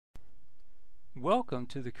Welcome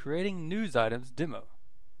to the Creating News Items demo.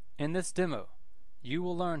 In this demo, you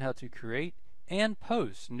will learn how to create and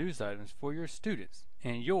post news items for your students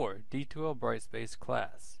in your D2L Brightspace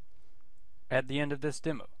class. At the end of this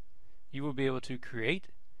demo, you will be able to create,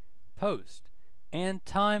 post, and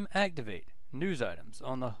time activate news items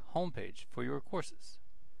on the homepage for your courses.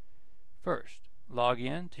 First, log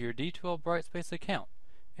in to your D2L Brightspace account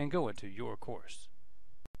and go into your course.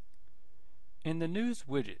 In the News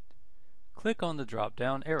widget, click on the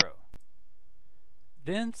drop-down arrow.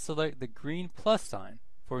 Then select the green plus sign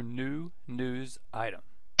for New News Item.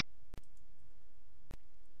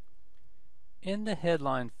 In the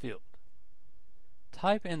headline field,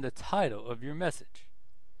 type in the title of your message.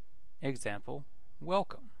 Example,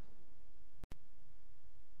 Welcome.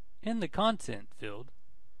 In the content field,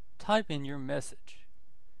 type in your message.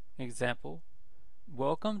 Example,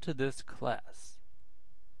 Welcome to this class.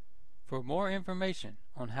 For more information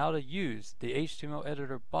on how to use the HTML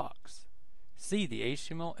editor box, see the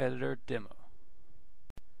HTML editor demo.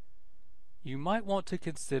 You might want to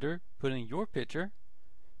consider putting your picture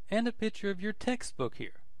and a picture of your textbook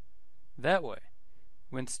here. That way,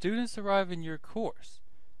 when students arrive in your course,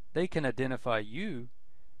 they can identify you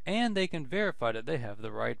and they can verify that they have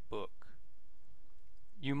the right book.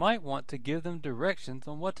 You might want to give them directions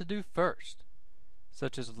on what to do first,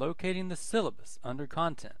 such as locating the syllabus under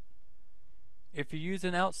content. If you use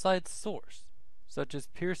an outside source, such as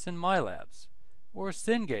Pearson My Labs or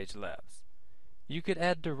Cengage Labs, you could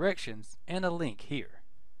add directions and a link here.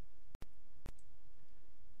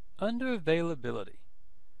 Under Availability,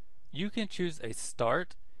 you can choose a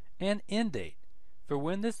start and end date for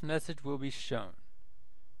when this message will be shown.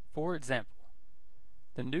 For example,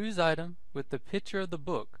 the news item with the picture of the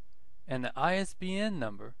book and the ISBN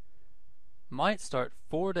number might start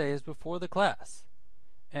 4 days before the class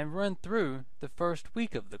and run through the first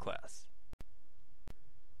week of the class.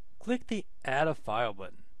 Click the Add a File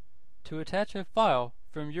button to attach a file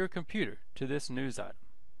from your computer to this news item.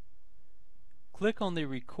 Click on the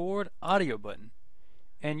Record Audio button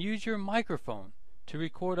and use your microphone to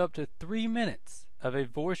record up to 3 minutes of a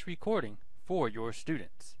voice recording for your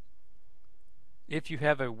students. If you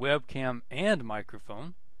have a webcam and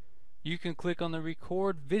microphone, you can click on the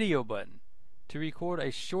Record Video button to record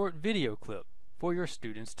a short video clip for your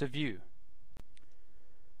students to view.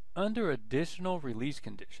 Under Additional Release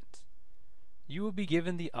Conditions, you will be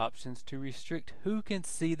given the options to restrict who can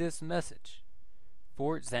see this message.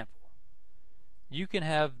 For example, you can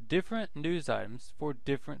have different news items for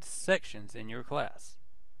different sections in your class.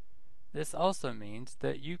 This also means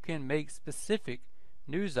that you can make specific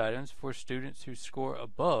news items for students who score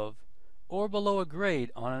above or below a grade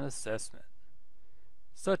on an assessment,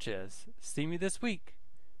 such as See Me This Week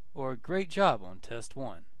or Great Job on Test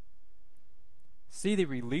 1. See the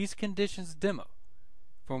Release Conditions demo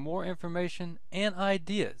for more information and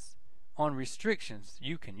ideas on restrictions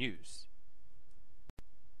you can use.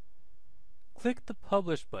 Click the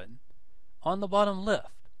Publish button on the bottom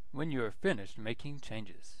left when you are finished making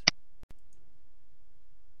changes.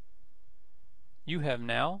 You have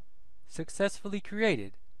now successfully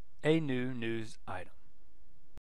created a new news item.